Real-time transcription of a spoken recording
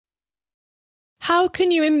How can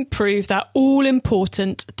you improve that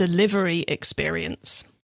all-important delivery experience?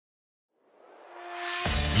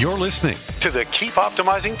 You're listening to the Keep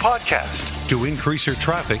Optimizing podcast to increase your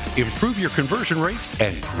traffic, improve your conversion rates,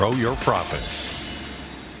 and grow your profits.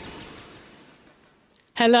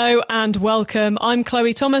 Hello and welcome. I'm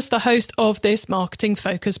Chloe Thomas, the host of this Marketing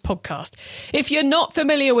Focus podcast. If you're not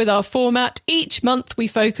familiar with our format, each month we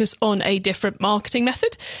focus on a different marketing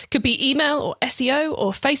method. Could be email or SEO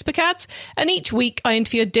or Facebook ads. And each week I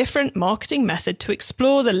interview a different marketing method to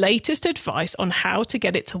explore the latest advice on how to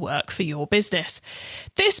get it to work for your business.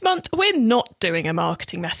 This month we're not doing a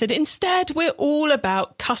marketing method. Instead, we're all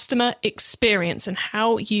about customer experience and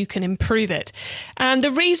how you can improve it. And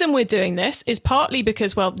the reason we're doing this is partly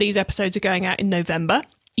because, well, these episodes are going out in November.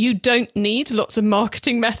 You don't need lots of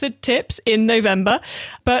marketing method tips in November,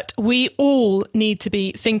 but we all need to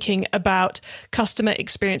be thinking about customer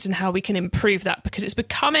experience and how we can improve that, because it's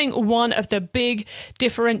becoming one of the big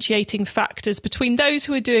differentiating factors between those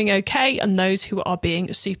who are doing okay and those who are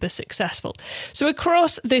being super successful. So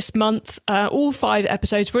across this month, all 5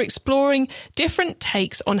 episodes, we're exploring different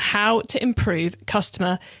takes on how to improve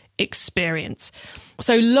customer experience.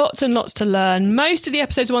 So lots and lots to learn. Most of the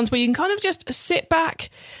episodes are ones where you can kind of just sit back,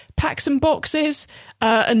 pack some boxes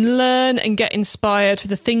and learn and get inspired for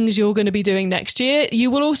the things you're going to be doing next year. You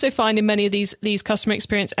will also find in many of these customer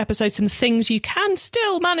experience episodes some things you can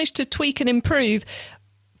still manage to tweak and improve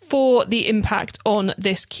for the impact on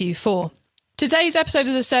this Q4. Today's episode,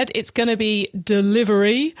 as I said, it's going to be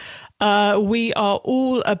delivery. We are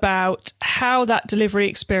all about how that delivery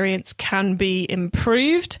experience can be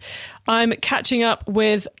improved. I'm catching up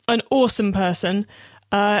with an awesome person.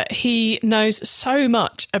 He knows so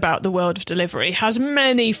much about the world of delivery, has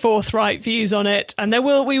many forthright views on it, and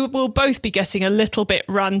we will both be getting a little bit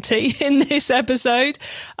ranty in this episode.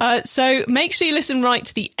 So make sure you listen right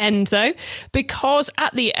to the end, though, because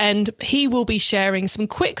at the end, he will be sharing some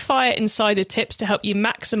quick fire insider tips to help you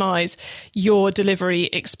maximize your delivery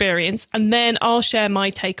experience. And then I'll share my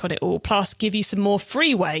take on it all, plus give you some more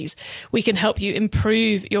free ways we can help you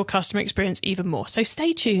improve your customer experience even more. So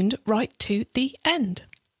stay tuned right to the end.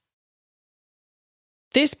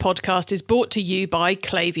 This podcast is brought to you by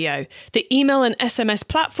Klaviyo, the email and SMS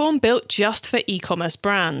platform built just for e-commerce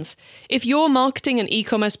brands. If you're marketing an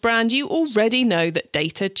e-commerce brand, you already know that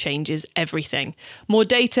data changes everything. More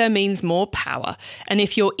data means more power. And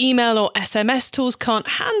if your email or SMS tools can't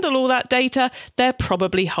handle all that data, they're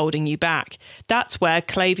probably holding you back. That's where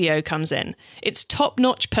Klaviyo comes in. Its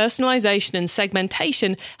top-notch personalization and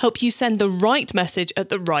segmentation help you send the right message at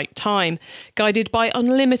the right time, guided by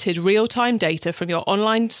unlimited real-time data from your online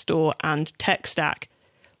store and tech stack.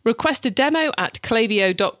 Request a demo at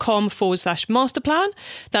klaviyo.com/masterplan.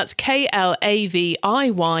 That's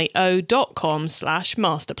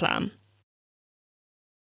KLAVIYO.com/masterplan.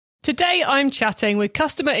 Today, I'm chatting with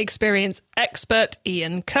customer experience expert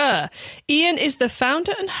Ian Kerr. Ian is the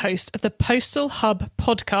founder and host of the Postal Hub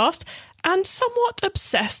podcast and somewhat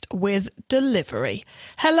obsessed with delivery.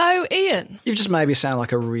 Hello, Ian. You've just made me sound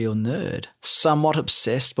like a real nerd. Somewhat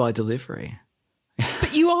obsessed by delivery.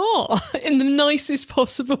 But you are, in the nicest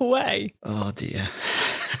possible way. Oh, dear.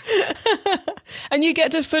 And you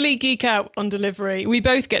get to fully geek out on delivery. We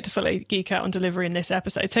both get to fully geek out on delivery in this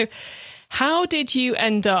episode. So how did you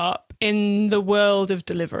end up in the world of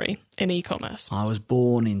delivery in e-commerce? I was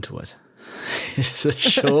born into it. It's a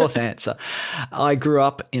short answer. I grew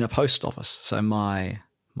up in a post office. So my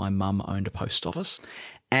mum owned a post office.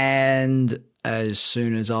 And as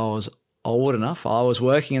soon as I was old enough, I was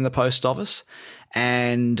working in the post office.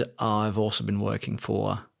 And I've also been working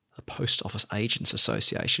for the Post Office Agents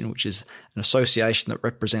Association, which is an association that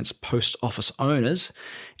represents post office owners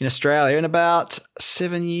in Australia. And about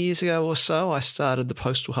 7 years ago or so, I started the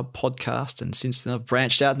Postal Hub podcast. And since then, I've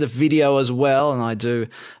branched out into video as well. And I do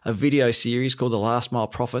a video series called The Last Mile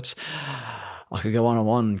Profits. I could go on and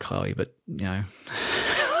on, Chloe, but, you know...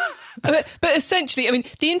 But essentially, I mean,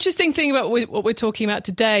 the interesting thing about what we're talking about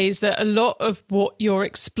today is that a lot of what you're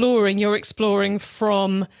exploring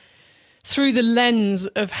from through the lens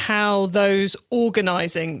of how those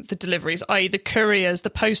organising the deliveries, i.e. the couriers, the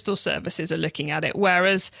postal services are looking at it,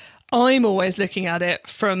 whereas I'm always looking at it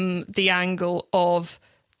from the angle of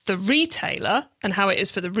the retailer and how it is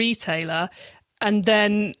for the retailer. And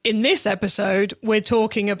then in this episode, we're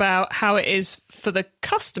talking about how it is for the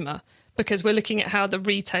customer, because we're looking at how the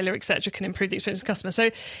retailer, et cetera, can improve the experience of the customer.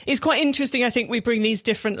 So it's quite interesting. I think we bring these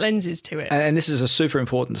different lenses to it. And this is a super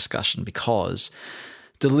important discussion because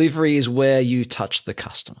delivery is where you touch the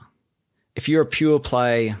customer. If you're a pure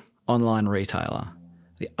play online retailer,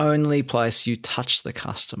 the only place you touch the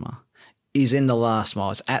customer is in the last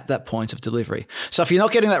mile. It's at that point of delivery. So if you're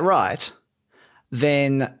not getting that right,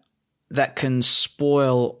 then that can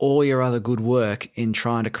spoil all your other good work in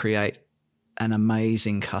trying to create an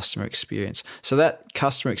amazing customer experience. So that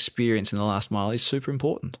customer experience in the last mile is super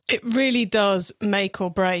important. It really does make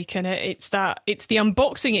or break. And it's the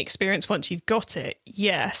unboxing experience once you've got it,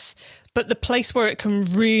 yes. But the place where it can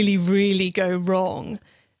really, really go wrong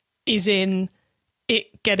is in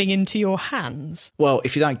it getting into your hands. Well,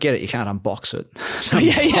 if you don't get it, you can't unbox it.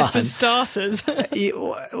 Yeah, for starters.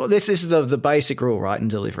 This is the basic rule, right, in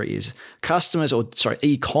delivery is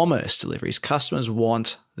e-commerce deliveries. Customers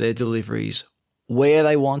want their deliveries where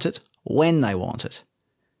they want it, when they want it.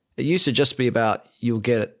 It used to just be about you'll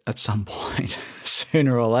get it at some point,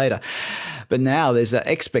 sooner or later. But now there's that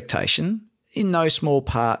expectation, in no small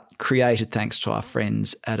part created thanks to our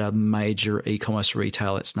friends at a major e-commerce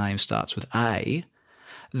retailer, its name starts with A,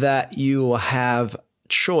 that you will have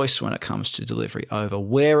choice when it comes to delivery over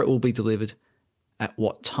where it will be delivered, at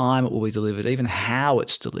what time it will be delivered, even how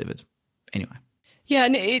it's delivered. Anyway. Yeah,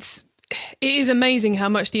 and it is amazing how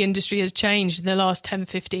much the industry has changed in the last 10,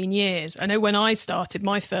 15 years. I know when I started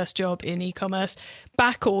my first job in e-commerce,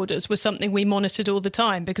 back orders was something we monitored all the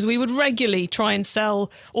time because we would regularly try and sell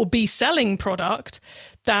or be selling product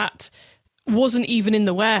that wasn't even in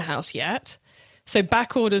the warehouse yet. So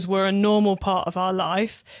back orders were a normal part of our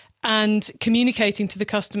life, and communicating to the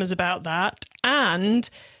customers about that. And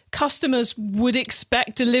customers would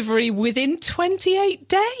expect delivery within 28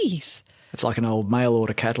 days. It's like an old mail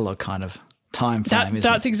order catalogue kind of time frame, isn't it?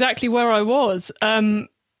 That's exactly where I was.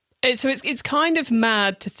 It's kind of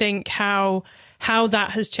mad to think how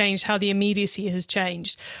that has changed, how the immediacy has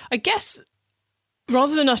changed. I guess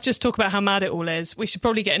rather than us just talk about how mad it all is, we should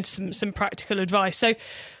probably get into some practical advice. So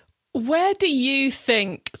where do you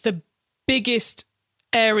think the biggest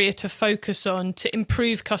area to focus on to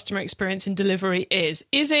improve customer experience in delivery is?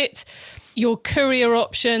 Is it your courier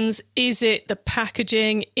options? Is it the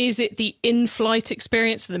packaging? Is it the in-flight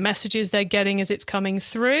experience, the messages they're getting as it's coming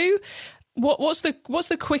through? What's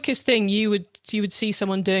the quickest thing you would see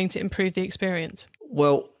someone doing to improve the experience?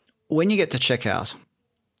 Well, when you get to checkout,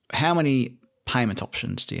 how many payment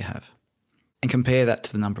options do you have? And compare that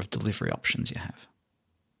to the number of delivery options you have.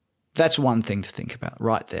 That's one thing to think about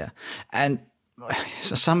right there. And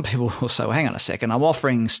so some people will say, well, hang on a second, I'm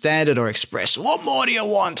offering standard or express. What more do you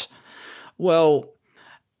want? Well,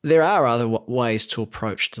 there are other ways to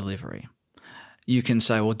approach delivery. You can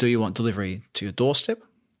say, well, do you want delivery to your doorstep?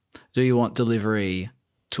 Do you want delivery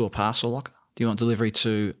to a parcel locker? Do you want delivery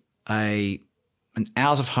to an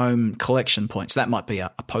out-of-home collection point? So that might be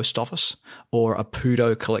a post office or a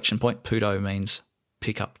PUDO collection point. PUDO means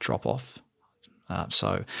pick up, drop off.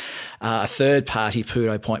 So a third-party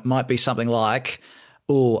PUDO point might be something like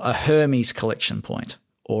a Hermes collection point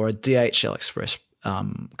or a DHL Express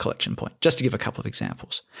collection point, just to give a couple of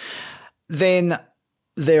examples. Then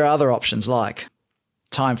there are other options like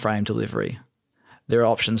time frame delivery. There are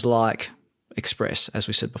options like Express, as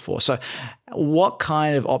we said before. So what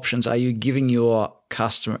kind of options are you giving your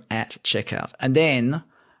customer at checkout? And then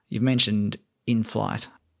you've mentioned in-flight.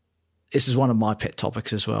 This is one of my pet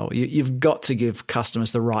topics as well. You've got to give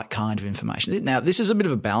customers the right kind of information. Now, this is a bit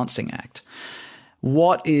of a balancing act.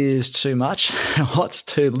 What is too much? What's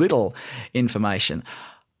too little information?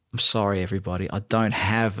 I'm sorry, everybody. I don't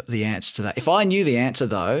have the answer to that. If I knew the answer,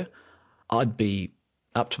 though, I'd be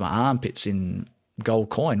up to my armpits in gold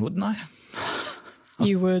coin, wouldn't I?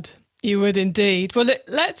 You would. You would indeed. Well,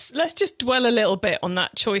 let's just dwell a little bit on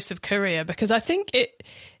that choice of courier, because I think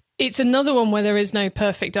it's another one where there is no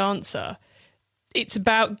perfect answer. It's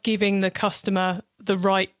about giving the customer the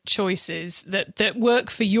right choices that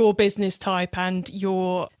work for your business type and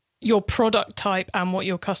your product type and what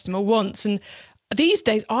your customer wants. And these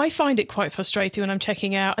days, I find it quite frustrating when I'm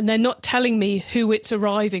checking out and they're not telling me who it's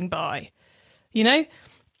arriving by. You know,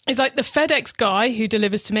 it's like the FedEx guy who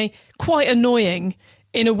delivers to me, quite annoying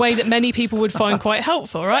in a way that many people would find quite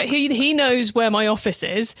helpful, right? He knows where my office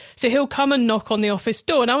is, so he'll come and knock on the office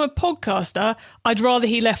door. And I'm a podcaster. I'd rather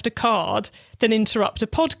he left a card than interrupt a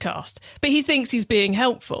podcast. But he thinks he's being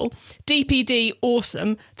helpful. DPD,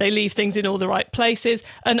 awesome. They leave things in all the right places.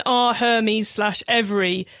 And our Hermes /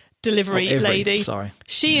 every delivery lady,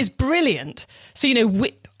 she is brilliant. So, you know,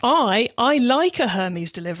 I like a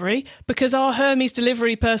Hermes delivery because our Hermes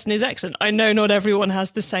delivery person is excellent. I know not everyone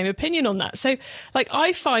has the same opinion on that. So, like,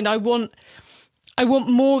 I find I want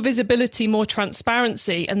more visibility, more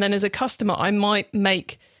transparency. And then as a customer, I might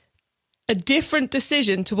make a different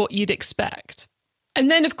decision to what you'd expect. And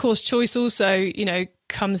then, of course, choice also, you know,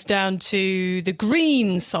 comes down to the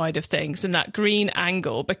green side of things and that green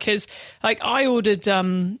angle, because like I ordered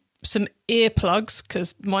some earplugs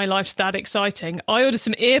because my life's that exciting. I ordered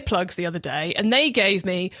some earplugs the other day and they gave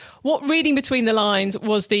me what, reading between the lines,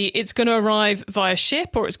 was it's going to arrive via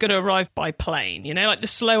ship or it's going to arrive by plane, like the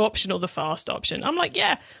slow option or the fast option. I'm like,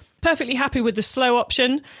 yeah, perfectly happy with the slow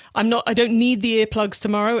option. I don't need the earplugs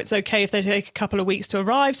tomorrow. It's okay if they take a couple of weeks to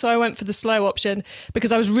arrive. So I went for the slow option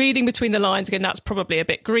because I was reading between the lines again, that's probably a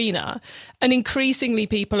bit greener. And increasingly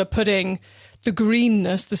people are putting the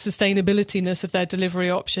greenness, the sustainability-ness of their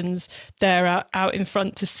delivery options there out in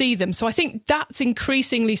front to see them. So I think that's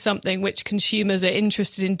increasingly something which consumers are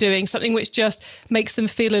interested in doing, something which just makes them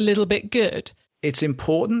feel a little bit good. It's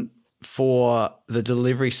important for the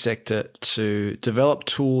delivery sector to develop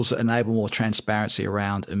tools that enable more transparency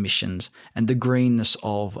around emissions and the greenness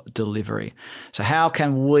of delivery. So how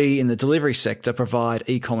can we in the delivery sector provide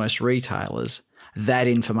e-commerce retailers that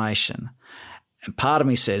information? And part of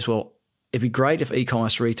me says, well, it'd be great if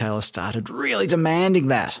e-commerce retailers started really demanding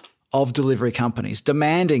that of delivery companies,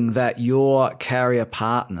 demanding that your carrier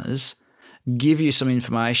partners give you some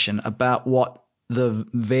information about what the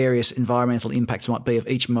various environmental impacts might be of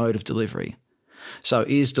each mode of delivery. So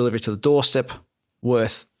is delivery to the doorstep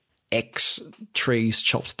worth X trees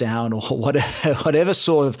chopped down or whatever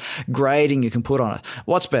sort of grading you can put on it?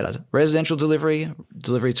 What's better, residential delivery,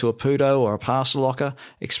 delivery to a PUDO or a parcel locker,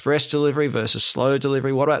 express delivery versus slow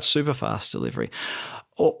delivery? What about super fast delivery?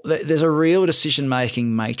 There's a real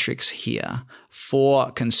decision-making matrix here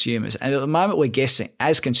for consumers. And at the moment we're guessing,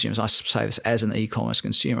 as consumers, I say this as an e-commerce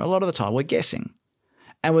consumer, a lot of the time we're guessing.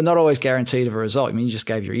 And we're not always guaranteed of a result. I mean, you just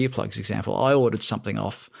gave your earplugs example. I ordered something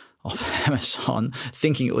off Amazon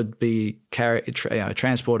thinking it would be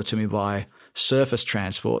transported to me by surface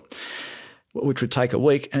transport, which would take a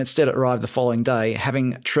week. And instead it arrived the following day,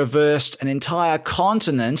 having traversed an entire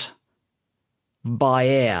continent by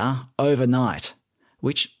air overnight,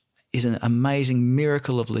 which is an amazing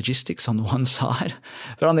miracle of logistics on one side.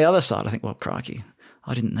 But on the other side, I think, well, crikey,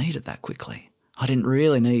 I didn't need it that quickly. I didn't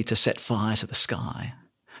really need to set fire to the sky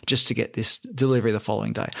just to get this delivery the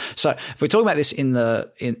following day. So if we're talking about this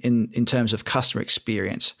in terms of customer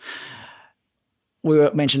experience, we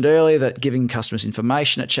mentioned earlier that giving customers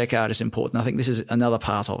information at checkout is important. I think this is another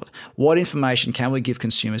part of it. What information can we give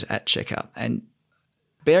consumers at checkout? And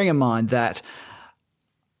bearing in mind that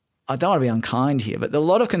I don't want to be unkind here, but a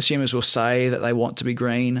lot of consumers will say that they want to be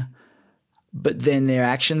green, but then their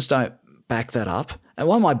actions don't back that up. And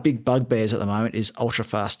one of my big bugbears at the moment is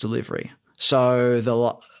ultra-fast delivery. So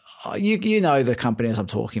you know the companies I'm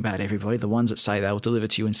talking about, everybody, the ones that say they will deliver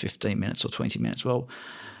to you in 15 minutes or 20 minutes. Well,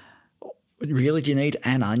 really, do you need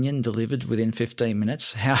an onion delivered within 15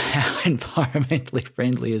 minutes? How environmentally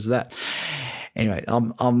friendly is that? Anyway,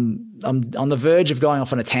 I'm on the verge of going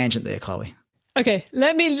off on a tangent there, Chloe. Okay,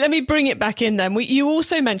 let me bring it back in then. You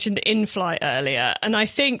also mentioned in-flight earlier, and I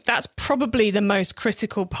think that's probably the most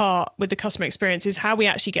critical part with the customer experience is how we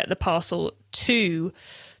actually get the parcel to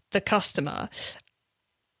the customer.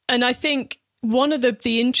 And I think one of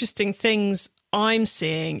the interesting things I'm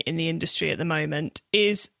seeing in the industry at the moment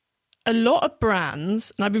is a lot of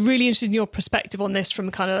brands, and I'd be really interested in your perspective on this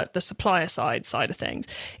from kind of the supplier side of things,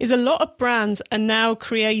 is a lot of brands are now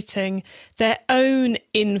creating their own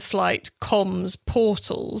in-flight comms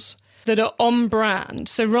portals that are on brand.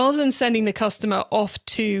 So rather than sending the customer off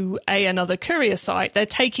to another courier site, they're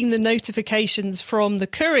taking the notifications from the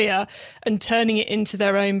courier and turning it into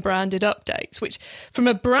their own branded updates, which from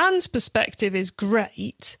a brand's perspective is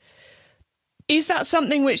great. Is that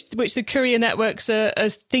something which the courier networks are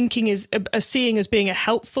seeing as being a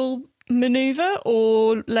helpful maneuver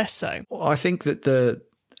or less so? Well, I think that the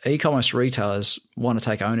e-commerce retailers want to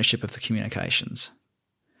take ownership of the communications.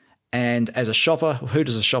 And as a shopper, who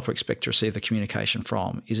does a shopper expect to receive the communication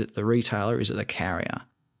from? Is it the retailer? Is it the carrier?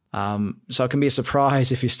 So it can be a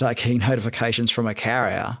surprise if you start getting notifications from a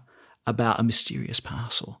carrier about a mysterious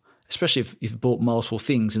parcel, especially if you've bought multiple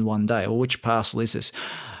things in one day. Or which parcel is this?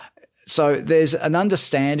 So there's an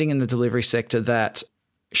understanding in the delivery sector that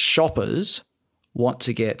shoppers want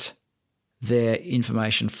to get their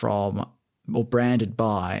information from or branded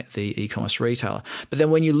by the e-commerce retailer. But then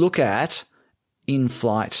when you look at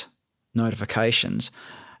in-flight notifications,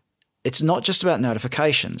 it's not just about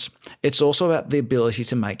notifications. It's also about the ability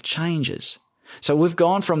to make changes. So we've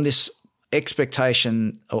gone from this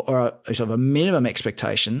expectation or sort of a minimum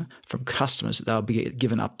expectation from customers that they'll be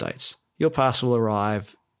given updates. Your parcel will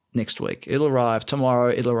arrive next week. It'll arrive tomorrow.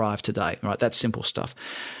 It'll arrive today. Right? That's simple stuff.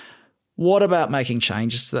 What about making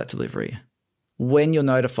changes to that delivery? When you're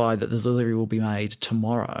notified that the delivery will be made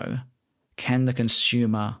tomorrow, can the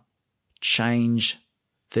consumer change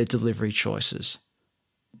their delivery choices?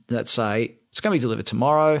 Let's say it's going to be delivered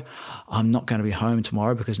tomorrow. I'm not going to be home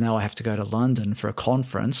tomorrow because now I have to go to London for a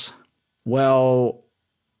conference. Well,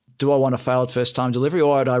 do I want a failed first-time delivery,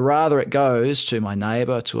 or would I rather it goes to my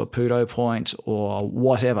neighbour, to a Pudo point or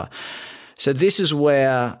whatever? So this is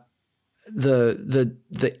where the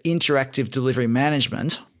interactive delivery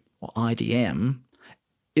management, or IDM,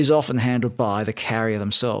 is often handled by the carrier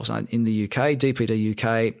themselves. In the UK, DPD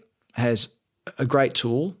UK has a great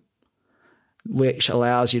tool which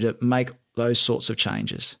allows you to make those sorts of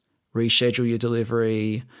changes, reschedule your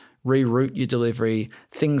delivery, reroute your delivery,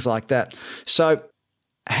 things like that. So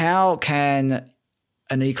how can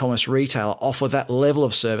an e-commerce retailer offer that level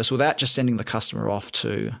of service without just sending the customer off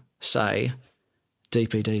to, say,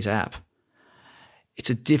 DPD's app?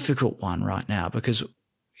 It's a difficult one right now, because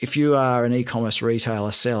if you are an e-commerce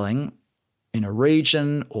retailer selling in a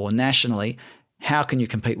region or nationally, how can you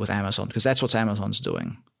compete with Amazon? Because that's what Amazon's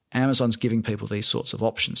doing. Amazon's giving people these sorts of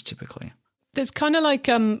options typically. There's kind of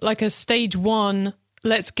like a stage one,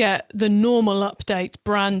 let's get the normal updates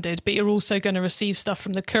branded, but you're also going to receive stuff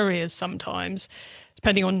from the couriers sometimes,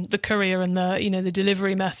 depending on the courier and the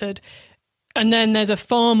delivery method. And then there's a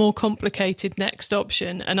far more complicated next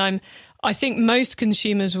option. And I think most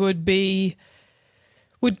consumers would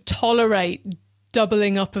tolerate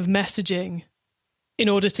doubling up of messaging in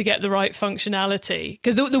order to get the right functionality.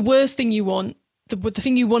 Because the worst thing you want, the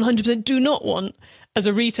thing you 100% do not want as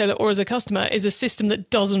a retailer or as a customer, is a system that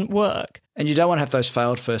doesn't work. And you don't want to have those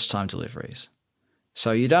failed first-time deliveries.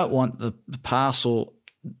 So you don't want the parcel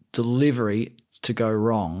delivery to go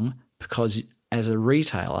wrong, because as a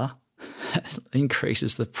retailer, it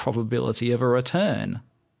increases the probability of a return.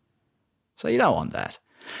 So you don't want that.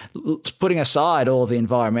 Putting aside all the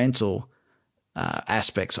environmental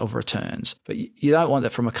aspects of returns, but you don't want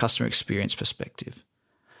that from a customer experience perspective.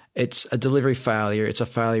 It's a delivery failure. It's a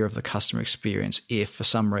failure of the customer experience if, for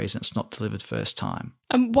some reason, it's not delivered first time.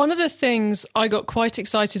 And one of the things I got quite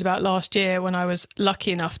excited about last year when I was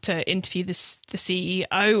lucky enough to interview the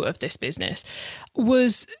CEO of this business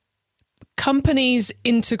was companies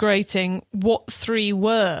integrating What 3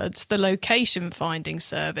 Words, the location finding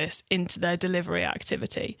service, into their delivery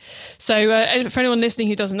activity. So for anyone listening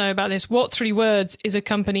who doesn't know about this, What 3 Words is a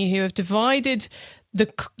company who have divided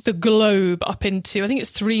the globe up into, I think it's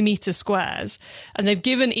 3 meter squares, and they've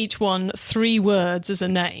given each one 3 words as a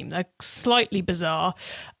name. They're slightly bizarre,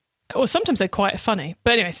 or sometimes they're quite funny.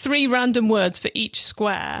 But anyway, 3 random words for each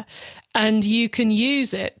square. And you can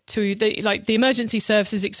use it to, the emergency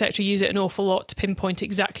services, etc., use it an awful lot to pinpoint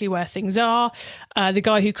exactly where things are. The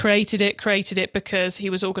guy who created it because he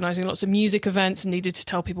was organising lots of music events and needed to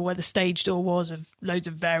tell people where the stage door was of loads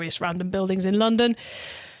of various random buildings in London.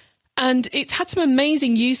 And it's had some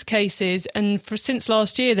amazing use cases. And since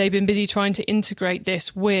last year, they've been busy trying to integrate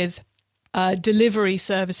this with delivery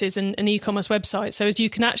services and e-commerce websites. So as you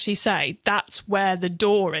can actually say, that's where the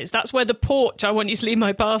door is. That's where the porch I want you to leave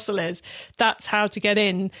my parcel is. That's how to get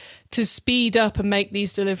in to speed up and make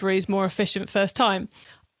these deliveries more efficient first time.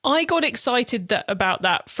 I got excited about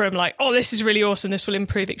that from this is really awesome. This will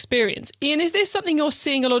improve experience. Ian, is this something you're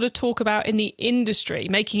seeing a lot of talk about in the industry,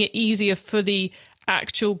 making it easier for the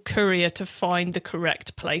actual courier to find the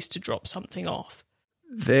correct place to drop something off?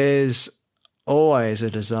 There's always a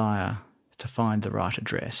desire to find the right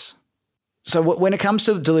address. So when it comes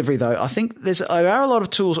to the delivery, though, I think there are a lot of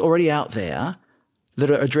tools already out there that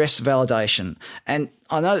are address validation. And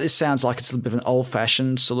I know this sounds like it's a bit of an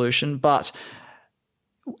old-fashioned solution, but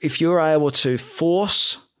if you're able to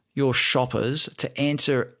force your shoppers to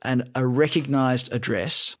enter a recognised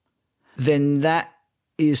address, then that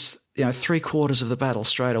is 3/4 of the battle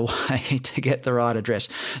straight away to get the right address.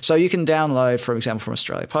 So you can download, for example, from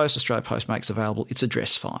Australia Post. Australia Post makes available its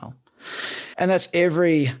address file. And that's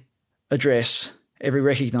every address, every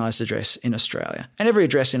recognised address in Australia. And every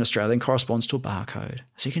address in Australia then corresponds to a barcode.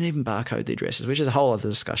 So you can even barcode the addresses, which is a whole other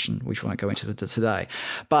discussion which we won't go into today.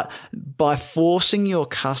 But by forcing your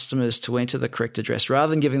customers to enter the correct address, rather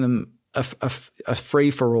than giving them a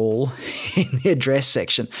free-for-all in the address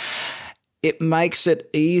section, it makes it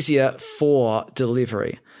easier for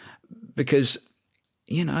delivery, because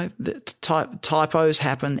the typos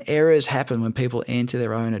happen, errors happen when people enter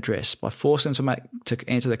their own address. By forcing them to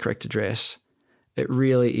enter the correct address, it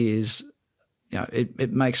really is,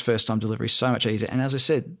 it makes first-time delivery so much easier. And as I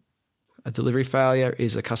said, a delivery failure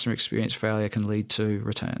is a customer experience failure, can lead to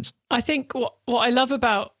returns. I think what I love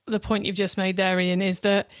about the point you've just made there, Ian, is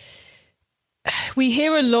that we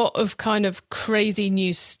hear a lot of kind of crazy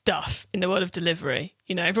new stuff in the world of delivery.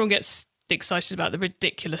 Everyone gets excited about the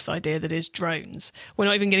ridiculous idea that is drones. We're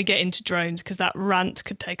not even going to get into drones because that rant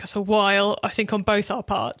could take us a while, I think, on both our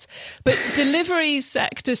parts. But delivery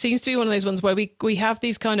sector seems to be one of those ones where we have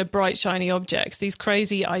these kind of bright, shiny objects, these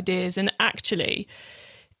crazy ideas, and actually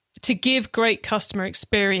to give great customer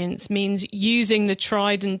experience means using the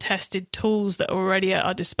tried and tested tools that are already at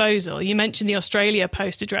our disposal. You mentioned the Australia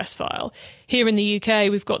Post address file. Here in the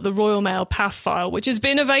UK, we've got the Royal Mail PAF file, which has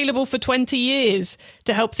been available for 20 years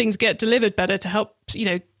to help things get delivered better, to help,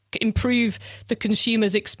 improve the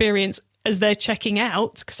consumer's experience as they're checking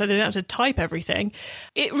out, so they don't have to type everything.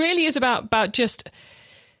 It really is about just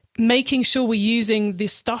making sure we're using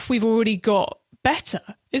this stuff we've already got better,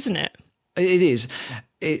 isn't it? It is.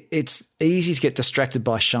 It's easy to get distracted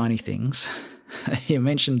by shiny things. You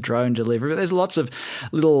mentioned drone delivery, but there's lots of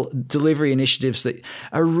little delivery initiatives that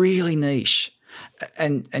are really niche.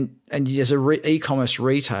 And as an e-commerce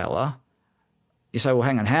retailer, you say, well,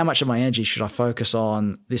 hang on, how much of my energy should I focus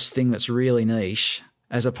on this thing that's really niche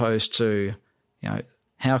as opposed to,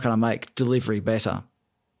 how can I make delivery better?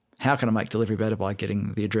 How can I make delivery better by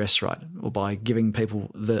getting the address right or by giving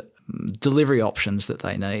people the delivery options that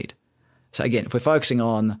they need? So again, if we're focusing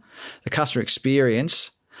on the customer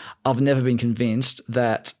experience, I've never been convinced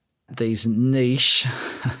that these niche,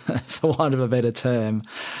 for want of a better term,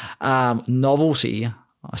 novelty,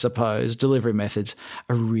 I suppose, delivery methods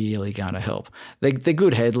are really going to help. They're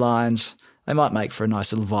good headlines. They might make for a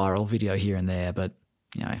nice little viral video here and there, but,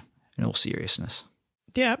 in all seriousness.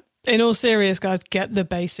 Yeah. In all seriousness, guys, get the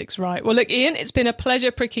basics right. Well, look, Ian, it's been a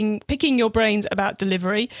pleasure picking your brains about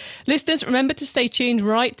delivery. Listeners, remember to stay tuned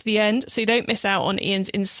right to the end so you don't miss out on Ian's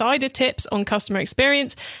insider tips on customer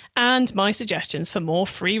experience and my suggestions for more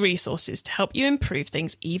free resources to help you improve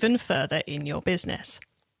things even further in your business.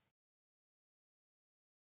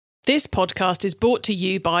 This podcast is brought to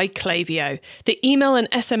you by Klaviyo, the email and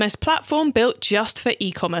SMS platform built just for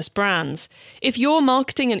e-commerce brands. If you're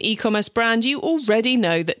marketing an e-commerce brand, you already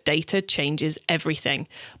know that data changes everything.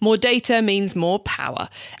 More data means more power.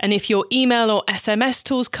 And if your email or SMS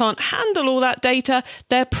tools can't handle all that data,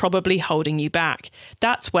 they're probably holding you back.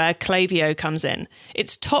 That's where Klaviyo comes in.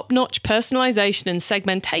 Its top-notch personalization and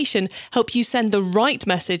segmentation help you send the right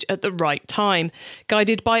message at the right time,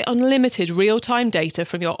 guided by unlimited real-time data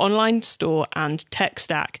from your online store and tech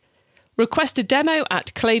stack. Request a demo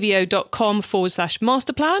at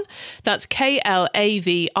klaviyo.com/masterplan. That's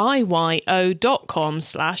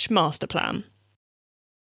KLAVIYO.com/masterplan.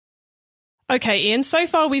 Okay, Ian, so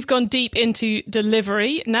far we've gone deep into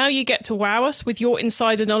delivery. Now you get to wow us with your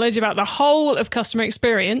insider knowledge about the whole of customer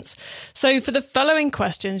experience. So for the following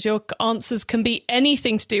questions, your answers can be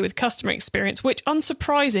anything to do with customer experience, which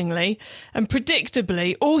unsurprisingly and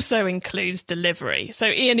predictably also includes delivery. So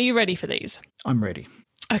Ian, are you ready for these? I'm ready.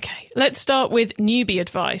 Okay, let's start with newbie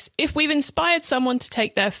advice. If we've inspired someone to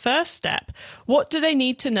take their first step, what do they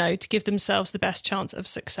need to know to give themselves the best chance of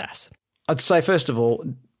success? I'd say, first of all,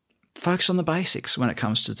 focus on the basics when it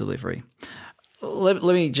comes to delivery. Let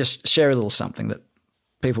me just share a little something that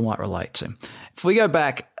people might relate to. If we go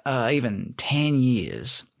back even 10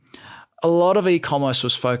 years, a lot of e-commerce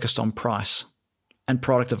was focused on price and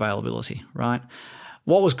product availability, right?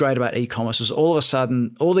 What was great about e-commerce was all of a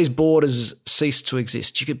sudden, all these borders ceased to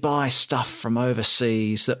exist. You could buy stuff from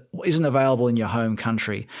overseas that isn't available in your home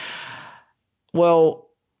country. Well,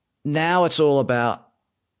 now it's all about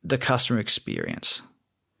the customer experience.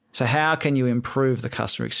 So how can you improve the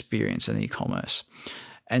customer experience in e-commerce?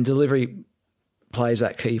 And delivery plays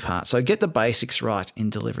that key part. So get the basics right in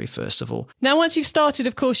delivery, first of all. Now, once you've started,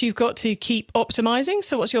 of course, you've got to keep optimizing.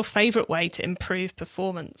 So what's your favorite way to improve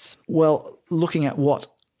performance? Well, looking at what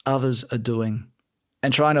others are doing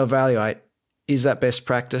and trying to evaluate, is that best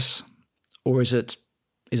practice or is it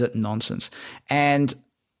nonsense? And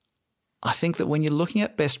I think that when you're looking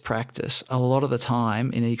at best practice, a lot of the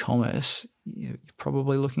time in e-commerce, you're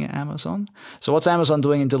probably looking at Amazon. So what's Amazon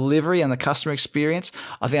doing in delivery and the customer experience?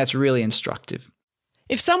 I think that's really instructive.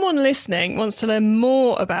 If someone listening wants to learn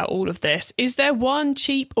more about all of this, is there one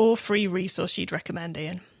cheap or free resource you'd recommend,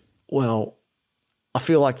 Ian? Well, I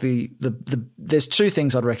feel like there's two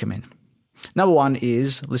things I'd recommend. Number one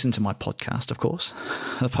is listen to my podcast, of course,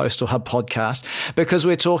 the Postal Hub podcast, because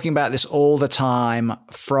we're talking about this all the time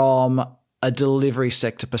from a delivery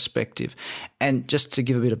sector perspective. And just to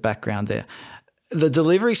give a bit of background there, the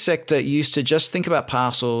delivery sector used to just think about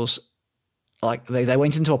parcels like they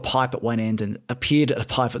went into a pipe at one end and appeared at a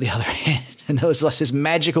pipe at the other end. And there was like this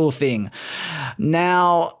magical thing.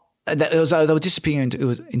 Now, they were disappearing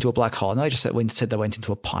into a black hole. And they just said they went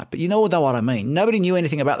into a pipe. But you know what I mean. Nobody knew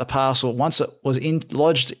anything about the parcel. Once it was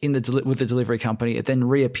lodged with the delivery company, it then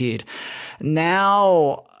reappeared.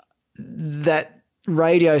 Now that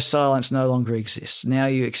radio silence no longer exists. Now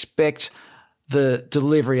you expect the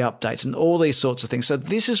delivery updates and all these sorts of things. So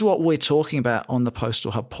this is what we're talking about on the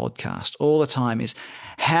Postal Hub podcast all the time, is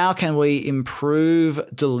how can we improve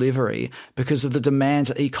delivery because of the demands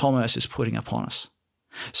that e-commerce is putting upon us.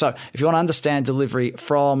 So if you want to understand delivery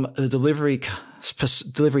from the delivery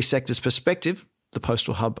sector's perspective, the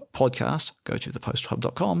Postal Hub podcast, go to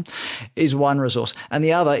thepostalhub.com, is one resource. And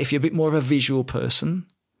the other, if you're a bit more of a visual person,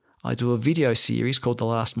 I do a video series called The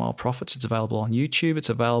Last Mile Profits. It's available on YouTube. It's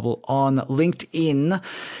available on LinkedIn.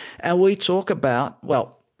 And we talk about,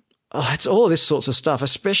 it's all of this sorts of stuff,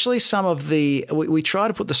 especially some of the, we try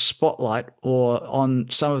to put the spotlight on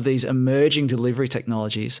some of these emerging delivery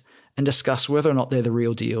technologies and discuss whether or not they're the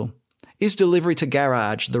real deal. Is delivery to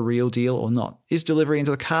garage the real deal or not? Is delivery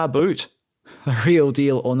into the car boot the real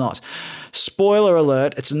deal or not? Spoiler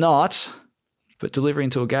alert, it's not. But delivery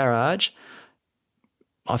into a garage,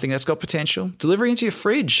 I think that's got potential. Delivery into your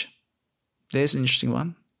fridge, there's an interesting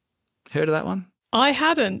one. Heard of that one? I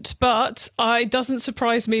hadn't, but it doesn't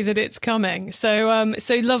surprise me that it's coming. So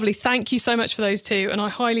lovely. Thank you so much for those two, and I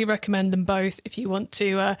highly recommend them both if you want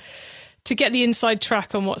to get the inside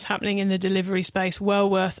track on what's happening in the delivery space. Well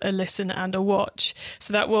worth a listen and a watch.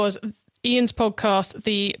 So that was Ian's podcast,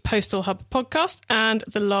 the Postal Hub podcast, and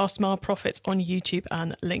The Last Mile Profits on YouTube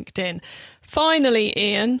and LinkedIn. Finally,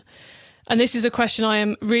 Ian, and this is a question I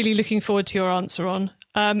am really looking forward to your answer on,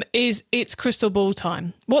 is it's crystal ball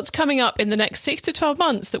time. What's coming up in the next 6 to 12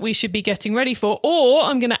 months that we should be getting ready for? Or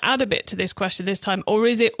I'm going to add a bit to this question this time, or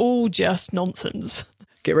is it all just nonsense?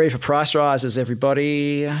 Get ready for price rises,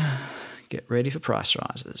 everybody. Get ready for price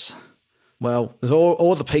rises. Well,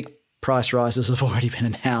 all the peak price rises have already been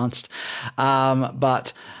announced.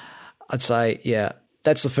 But I'd say,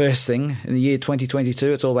 that's the first thing. In the year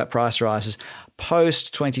 2022, it's all about price rises.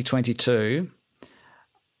 Post 2022,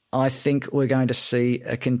 I think we're going to see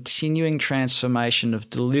a continuing transformation of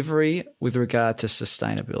delivery with regard to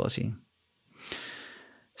sustainability.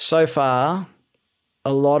 So far,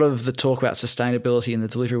 a lot of the talk about sustainability in the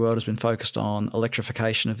delivery world has been focused on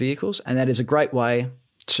electrification of vehicles, and that is a great way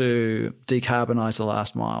to decarbonise the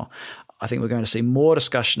last mile. I think we're going to see more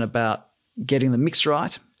discussion about getting the mix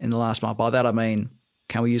right in the last mile. By that I mean,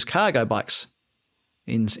 can we use cargo bikes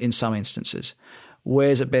in some instances?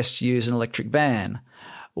 Where's it best to use an electric van?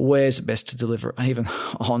 Where's it best to deliver even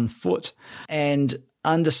on foot? And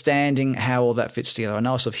understanding how all that fits together. I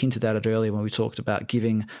know I sort of hinted at it earlier when we talked about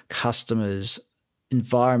giving customers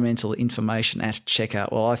environmental information at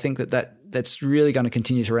checkout. Well, I think that's really going to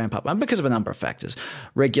continue to ramp up, and because of a number of factors.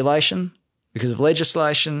 Regulation, because of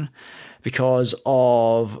legislation, because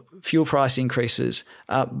of fuel price increases.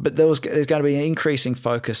 But there's going to be an increasing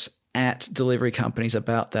focus at delivery companies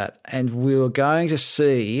about that. And we're going to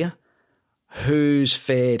see who's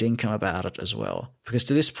fair income about it as well. Because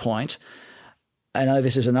to this point, I know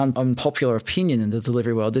this is an unpopular opinion in the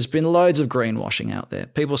delivery world, there's been loads of greenwashing out there.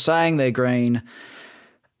 People saying they're green,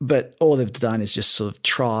 but all they've done is just sort of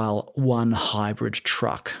trial one hybrid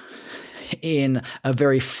truck in a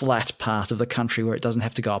very flat part of the country where it doesn't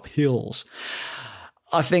have to go up hills.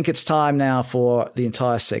 I think it's time now for the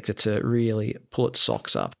entire sector to really pull its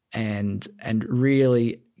socks up and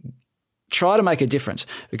really try to make a difference,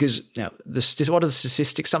 because what are the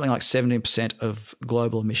statistics? Something like 17% of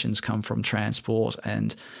global emissions come from transport,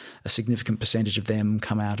 and a significant percentage of them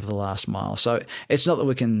come out of the last mile. So it's not that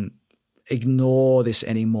we can ignore this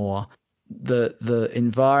anymore. The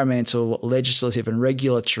environmental, legislative and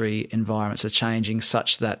regulatory environments are changing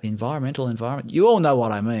such that the environmental environment, you all know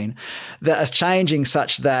what I mean, that is changing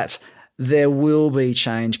such that there will be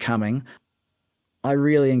change coming. I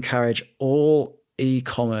really encourage all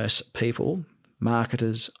e-commerce people,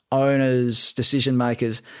 marketers, owners, decision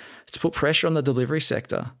makers, to put pressure on the delivery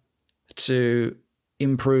sector to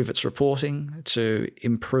improve its reporting, to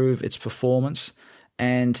improve its performance,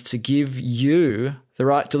 and to give you the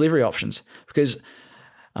right delivery options. Because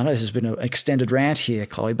I know this has been an extended rant here,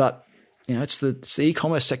 Chloe, but it's the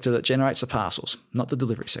e-commerce sector that generates the parcels, not the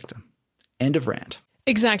delivery sector. End of rant.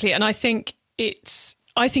 Exactly, and I think it's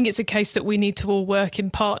a case that we need to all work in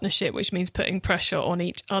partnership, which means putting pressure on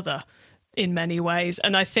each other in many ways.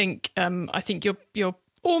 And I think you're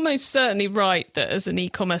almost certainly right that as an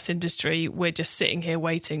e-commerce industry, we're just sitting here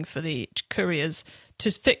waiting for the couriers to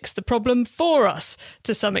fix the problem for us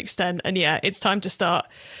to some extent. And it's time to start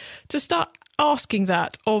asking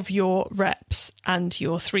that of your reps and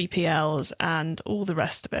your 3PLs and all the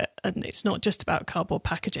rest of it. And it's not just about cardboard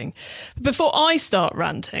packaging. Before I start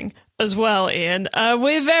ranting as well, Ian,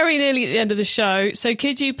 we're very nearly at the end of the show. So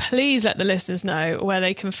could you please let the listeners know where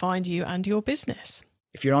they can find you and your business?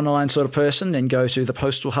 If you're an online sort of person, then go to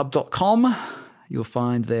thepostalhub.com. You'll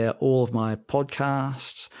find there all of my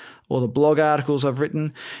podcasts, all the blog articles I've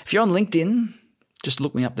written. If you're on LinkedIn, just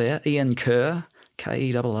look me up there, Ian Kerr,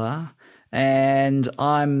 Kerr. And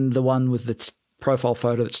I'm the one with the profile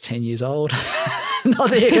photo that's 10 years old.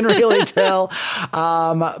 Not that you can really tell.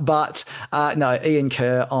 No, Ian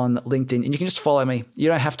Kerr on LinkedIn. And you can just follow me. You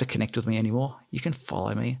don't have to connect with me anymore. You can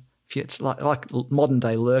follow me. It's like modern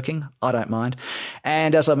day lurking. I don't mind.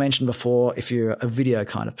 And as I mentioned before, if you're a video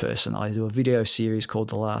kind of person, I do a video series called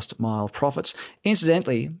The Last Mile Profits.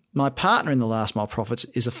 Incidentally, my partner in The Last Mile Profits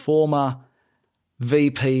is a former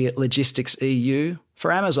VP Logistics EU for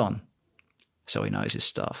Amazon. So he knows his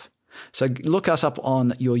stuff. So look us up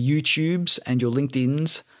on your YouTubes and your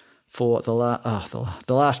LinkedIns for the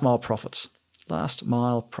Last Mile Profits. Last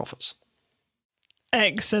Mile Profits.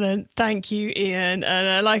 Excellent. Thank you, Ian.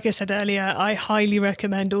 And like I said earlier, I highly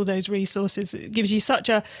recommend all those resources. It gives you such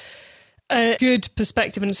a good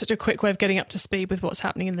perspective and such a quick way of getting up to speed with what's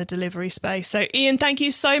happening in the delivery space. So, Ian, thank you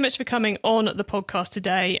so much for coming on the podcast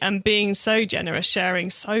today and being so generous, sharing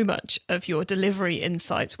so much of your delivery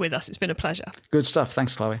insights with us. It's been a pleasure. Good stuff.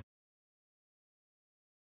 Thanks, Chloe.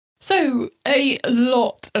 So a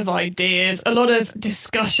lot of ideas, a lot of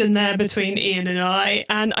discussion there between Ian and I.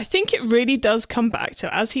 And I think it really does come back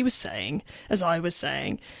to, as I was saying,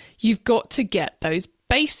 you've got to get those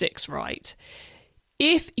basics right.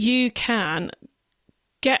 If you can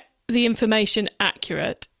get the information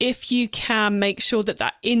accurate, if you can make sure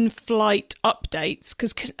that in-flight updates,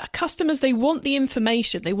 because customers, they want the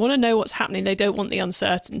information, they want to know what's happening, they don't want the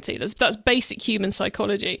uncertainty. That's basic human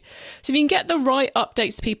psychology. So if you can get the right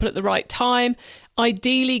updates to people at the right time,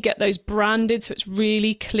 ideally get those branded so it's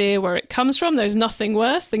really clear where it comes from. There's nothing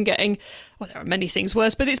worse than getting, well, there are many things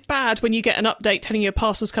worse, but it's bad when you get an update telling you a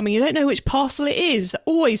parcel's coming, you don't know which parcel it is.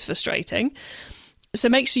 Always frustrating. So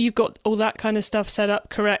make sure you've got all that kind of stuff set up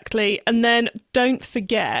correctly. And then don't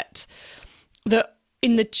forget that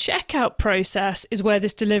in the checkout process is where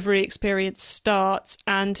this delivery experience starts.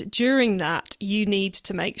 And during that, you need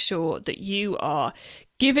to make sure that you are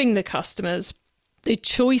giving the customers the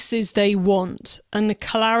choices they want and the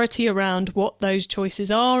clarity around what those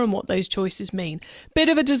choices are and what those choices mean. Bit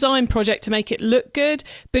of a design project to make it look good,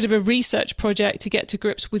 bit of a research project to get to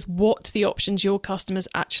grips with what the options your customers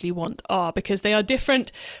actually want are, because they are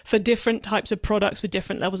different for different types of products with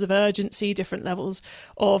different levels of urgency, different levels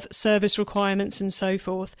of service requirements and so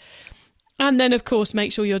forth. And then, of course,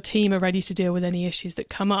 make sure your team are ready to deal with any issues that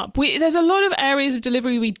come up. There's a lot of areas of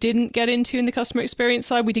delivery we didn't get into in the customer experience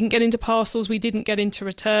side. We didn't get into parcels. We didn't get into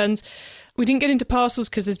returns. We didn't get into parcels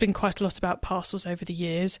because there's been quite a lot about parcels over the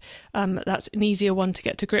years. That's an easier one to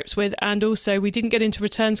get to grips with. And also, we didn't get into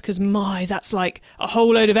returns because, that's like a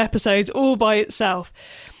whole load of episodes all by itself.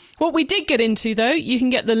 What we did get into, though, you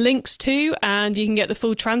can get the links to and you can get the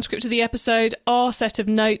full transcript of the episode, our set of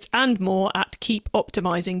notes and more at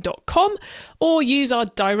keepoptimizing.com, or use our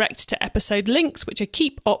direct to episode links, which are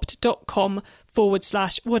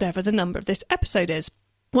keepopt.com/whatever the number of this episode is.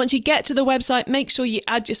 Once you get to the website, make sure you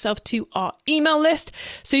add yourself to our email list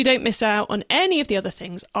so you don't miss out on any of the other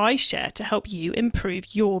things I share to help you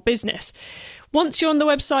improve your business. Once you're on the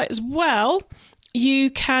website as well,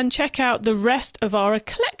 you can check out the rest of our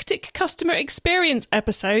eclectic customer experience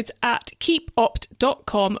episodes at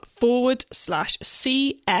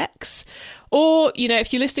keepopt.com/CX. Or,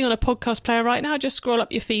 if you're listening on a podcast player right now, just scroll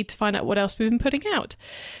up your feed to find out what else we've been putting out.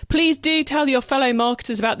 Please do tell your fellow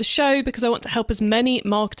marketers about the show, because I want to help as many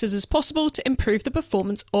marketers as possible to improve the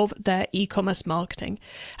performance of their e-commerce marketing.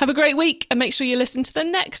 Have a great week and make sure you listen to the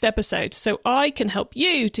next episode so I can help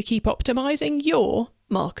you to keep optimizing your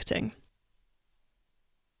marketing.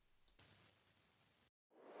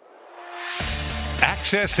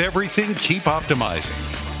 Access everything Keep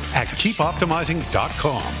Optimizing at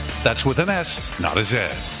keepoptimizing.com. That's with an S, not a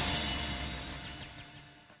Z.